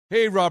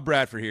Hey, Rob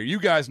Bradford here.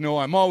 You guys know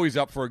I'm always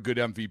up for a good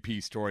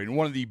MVP story, and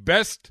one of the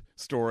best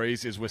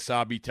stories is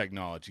Wasabi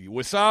Technology.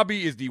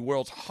 Wasabi is the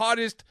world's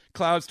hottest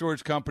cloud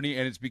storage company,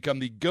 and it's become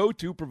the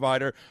go-to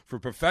provider for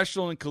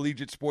professional and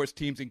collegiate sports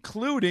teams,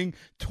 including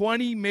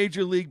 20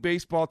 Major League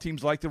Baseball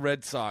teams like the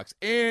Red Sox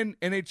and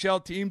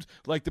NHL teams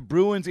like the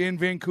Bruins and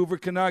Vancouver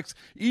Canucks.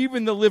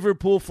 Even the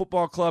Liverpool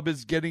Football Club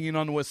is getting in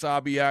on the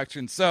Wasabi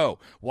action. So,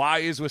 why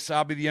is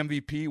Wasabi the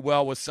MVP?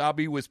 Well,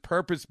 Wasabi was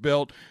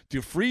purpose-built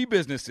to free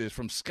businesses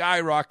from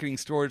skyrocketing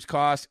storage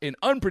costs and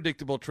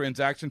unpredictable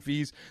transaction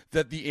fees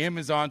that the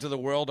Amazons of the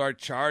world are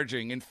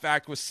charging. In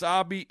fact,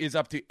 Wasabi is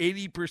up to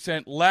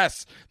 80%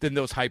 less than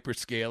those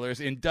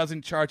hyperscalers and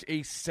doesn't charge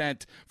a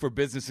cent for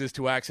businesses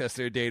to access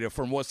their data.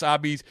 From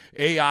Wasabi's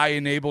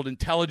AI-enabled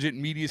intelligent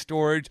media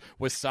storage,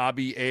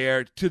 Wasabi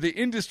Air, to the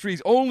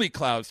industry's only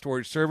cloud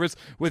storage service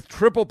with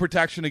triple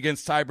protection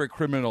against cyber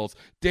criminals,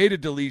 data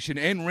deletion,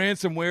 and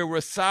ransomware,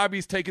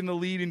 Wasabi's taken the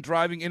lead in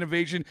driving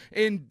innovation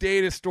in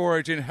data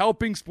storage and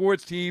helping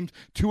sports teams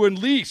to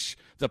unleash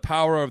the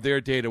power of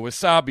their data.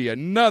 Wasabi,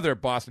 another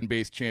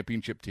Boston-based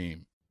championship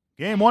team.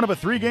 Game one of a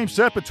three-game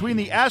set between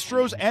the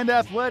Astros and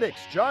Athletics.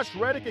 Josh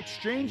Reddick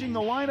exchanging the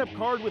lineup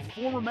card with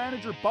former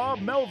manager Bob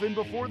Melvin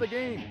before the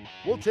game.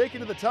 We'll take it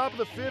to the top of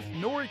the fifth.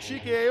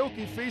 Norichika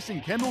Aoki facing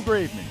Kendall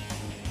Graveman.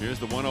 Here's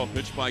the 1-0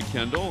 pitch by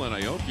Kendall, and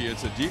Aoki,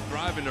 it's a deep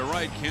drive into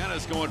right.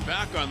 Canna's going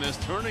back on this,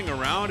 turning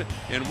around,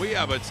 and we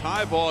have a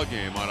tie ball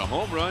game on a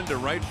home run to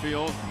right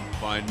field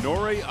by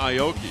Nori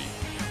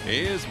Aoki.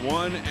 A's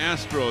 1,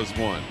 Astros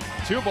 1.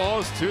 2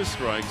 balls, 2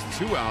 strikes,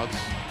 2 outs.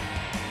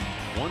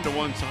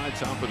 1-1 tie,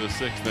 top of the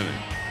 6th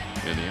inning.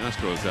 And the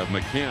Astros have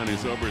McCann,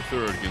 who's over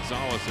third,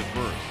 Gonzalez at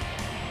first.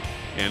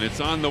 And it's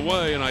on the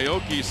way, and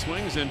Aoki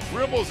swings and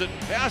dribbles it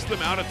past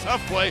them out. A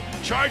tough play.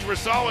 Charge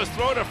Rosales,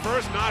 throw to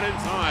first, not in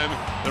time.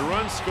 The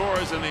run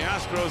scores, and the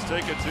Astros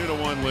take a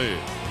 2-1 lead.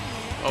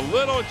 A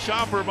little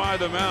chopper by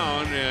the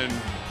mound, and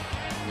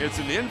it's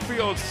an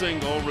infield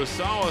single.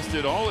 Rosales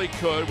did all he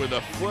could with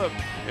a flip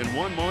and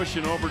one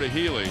motion over to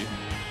Healy.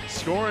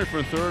 Scoring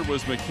for third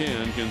was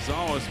McCann.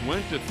 Gonzalez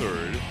went to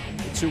third.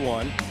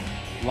 2-1.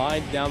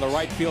 Line down the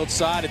right field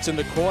side. It's in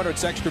the corner.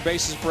 It's extra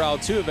bases for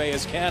Altuve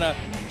as Canna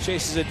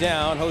chases it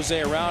down. Jose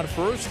around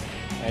first.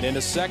 And in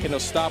a second, he'll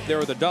stop there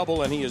with a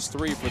double, and he is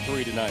 3 for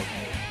 3 tonight.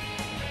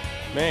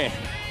 Man,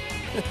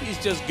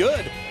 he's just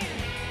good.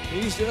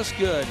 He's just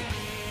good.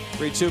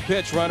 3-2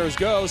 pitch. Runners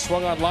go.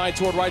 Swung on line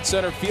toward right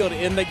center field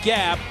in the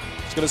gap.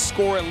 He's going to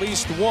score at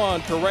least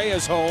one.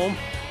 Correa's home.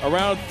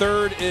 Around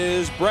third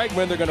is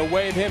Bregman. They're going to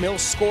wave him. He'll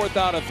score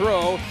without a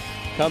throw.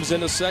 Comes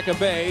into second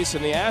base,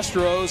 and the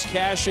Astros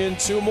cash in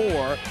 2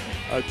 more.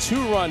 A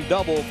 2-run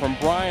double from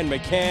Brian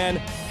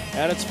McCann,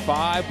 and it's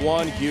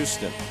 5-1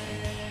 Houston.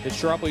 Hit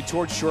sharply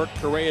towards short.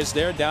 Correa's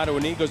there. Down to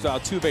Inigo's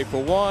Altuve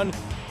for 1,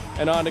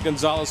 and on to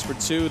Gonzalez for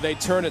 2. They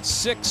turn it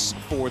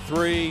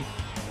 6-4-3,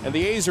 and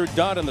the A's are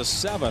done in the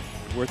 7th.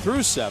 We're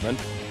through 7.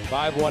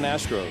 5-1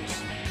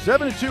 Astros.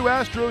 7-2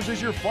 Astros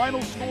is your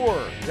final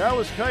score.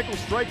 Dallas Keuchel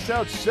strikes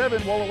out 7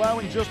 while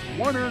allowing just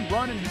 1 earned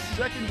run in his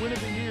 2nd win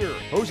of the year.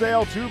 Jose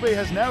Altuve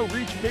has now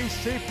reached base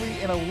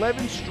safely in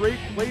 11 straight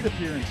plate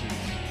appearances.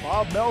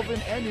 Bob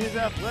Melvin and his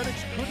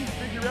Athletics couldn't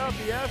figure out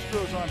the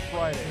Astros on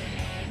Friday.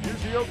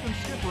 Here's the Oakland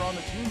skipper on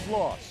the team's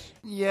loss.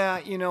 Yeah,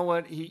 you know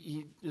what?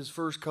 He his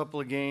first couple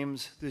of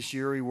games this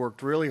year, he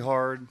worked really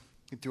hard.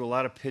 He threw a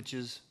lot of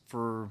pitches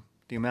for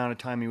the amount of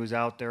time he was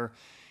out there.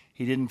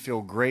 He didn't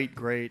feel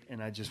great,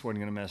 and I just wasn't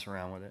going to mess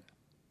around with it.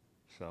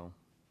 So,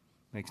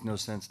 makes no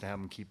sense to have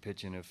him keep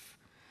pitching if,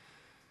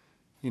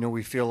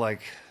 we feel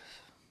like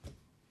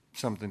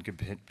something could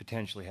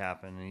potentially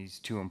happen, and he's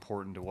too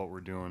important to what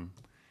we're doing,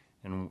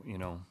 and,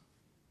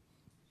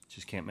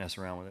 just can't mess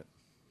around with it.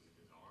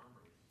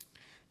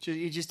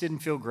 He just didn't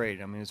feel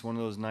great. I mean, it's one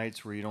of those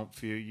nights where you don't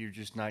feel, you're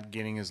just not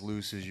getting as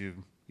loose as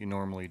you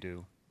normally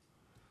do.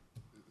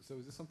 So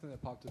is this something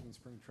that popped up in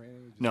spring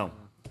training? No.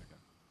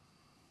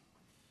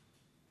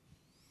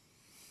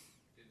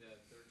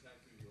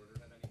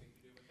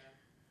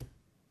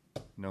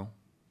 No.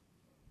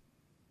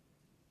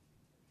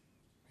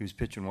 He was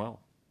pitching well.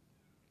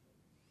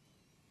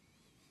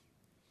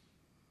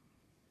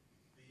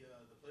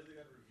 The play that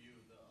got reviewed,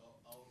 the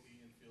Aoki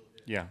infield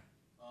hit. Yeah.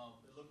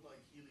 It looked like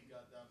Healy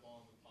got that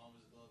ball in the palm of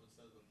his glove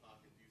instead of the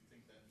pocket. Do you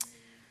think that may...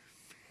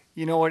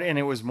 You know what? And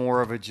it was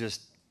more of a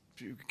just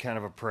kind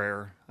of a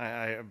prayer.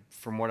 I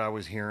from what I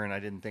was hearing, I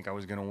didn't think I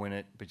was going to win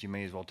it, but you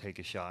may as well take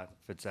a shot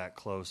if it's that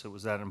close. It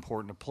was that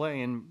important to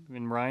play, and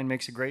Ryan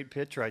makes a great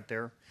pitch right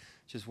there.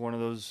 Just one of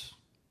those...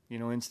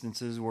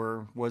 instances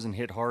where it wasn't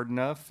hit hard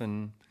enough,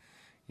 and,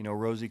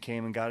 Rosie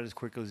came and got it as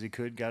quickly as he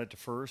could, got it to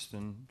first,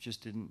 and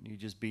he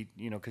just beat,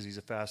 because he's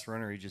a fast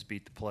runner, he just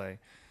beat the play.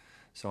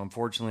 So,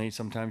 unfortunately,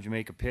 sometimes you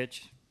make a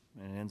pitch,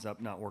 and it ends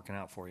up not working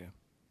out for you.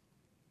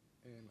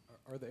 And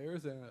are the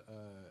errors an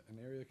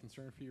area of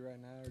concern for you right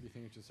now, or do you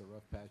think it's just a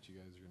rough patch you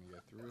guys are going to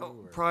get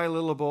through? Probably a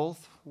little of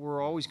both.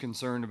 We're always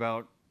concerned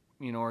about,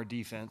 our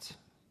defense,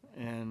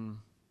 and...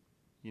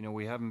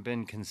 we haven't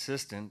been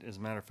consistent. As a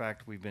matter of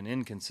fact, we've been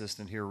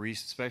inconsistent here,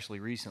 especially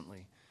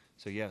recently.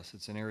 So yes,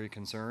 it's an area of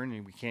concern,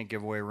 and we can't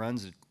give away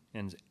runs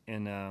and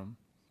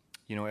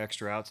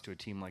extra outs to a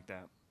team like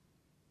that.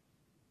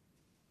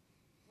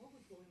 What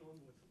was going on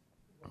with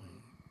Ryan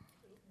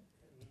and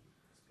his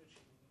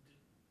pitching?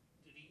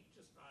 Did he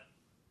just not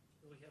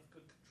really have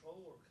good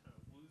control, or kind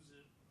of lose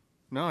it?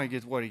 No, he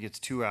gets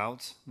 2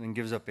 outs, then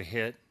gives up a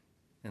hit,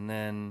 and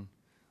then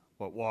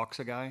walks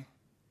a guy,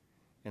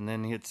 and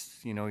then hits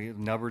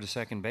nubber to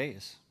second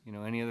base.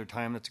 Any other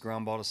time that's a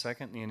ground ball to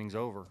second, the inning's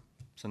over.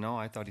 So no,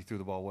 I thought he threw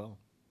the ball well.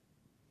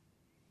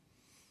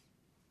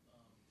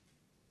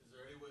 Is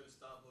there any way to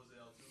stop Jose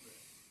Altuve?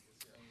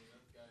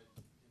 That guy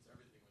hits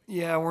everything.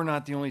 Yeah, we're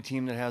not the only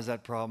team that has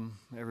that problem.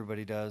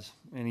 Everybody does.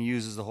 And he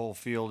uses the whole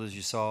field, as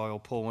you saw. He'll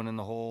pull one in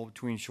the hole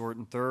between short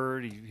and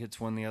third. He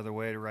hits one the other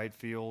way to right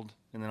field.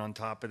 And then on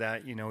top of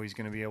that, he's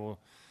going to be able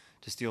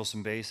to steal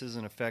some bases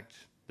and affect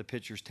the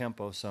pitcher's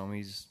tempo some.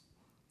 He's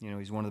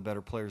one of the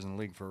better players in the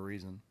league for a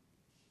reason.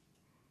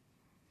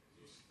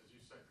 As you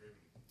said, Graven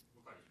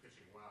looked like he was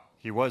pitching well.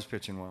 He was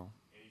pitching well.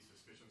 Any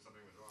suspicion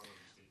something was wrong with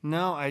his team?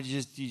 No,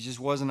 he just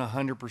wasn't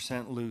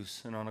 100%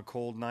 loose. And on a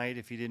cold night,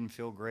 if he didn't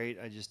feel great,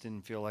 I just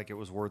didn't feel like it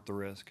was worth the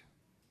risk.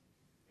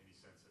 Any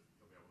sense that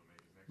he'll be able to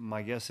make his next?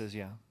 My guess is,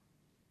 yeah.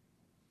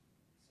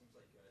 Seems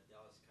like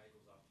Dallas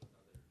Keuchel's off to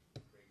another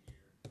great year,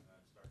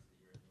 starts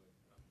the year.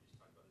 Just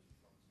talk about his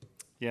performance a little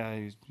bit.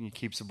 Yeah, he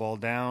keeps the ball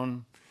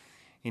down.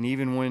 And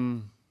even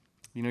when,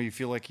 you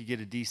feel like you get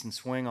a decent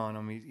swing on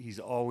him, he's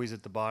always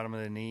at the bottom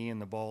of the knee,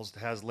 and the ball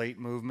has late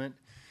movement.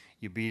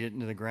 You beat it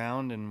into the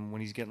ground, and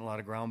when he's getting a lot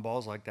of ground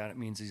balls like that, it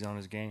means he's on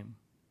his game.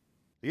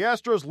 The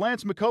Astros'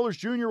 Lance McCullers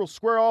Jr. will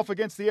square off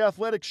against the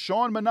Athletics'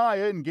 Sean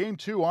Manaea in Game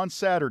 2 on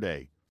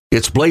Saturday.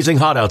 It's blazing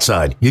hot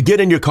outside. You get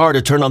in your car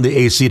to turn on the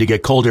AC to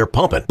get cold air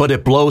pumping, but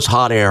it blows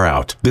hot air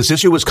out. This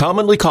issue is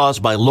commonly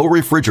caused by low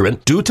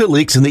refrigerant due to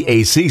leaks in the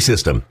AC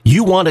system.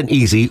 You want an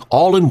easy,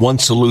 all-in-one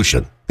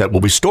solution that will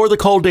restore the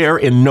cold air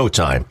in no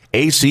time.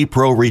 AC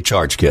Pro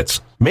Recharge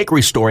Kits make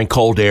restoring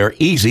cold air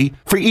easy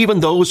for even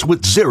those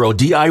with zero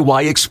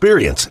DIY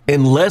experience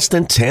in less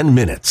than 10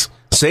 minutes.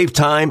 Save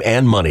time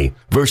and money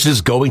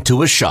versus going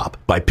to a shop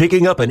by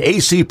picking up an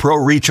AC Pro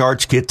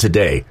Recharge Kit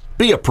today.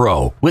 Be a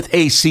pro with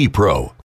AC Pro.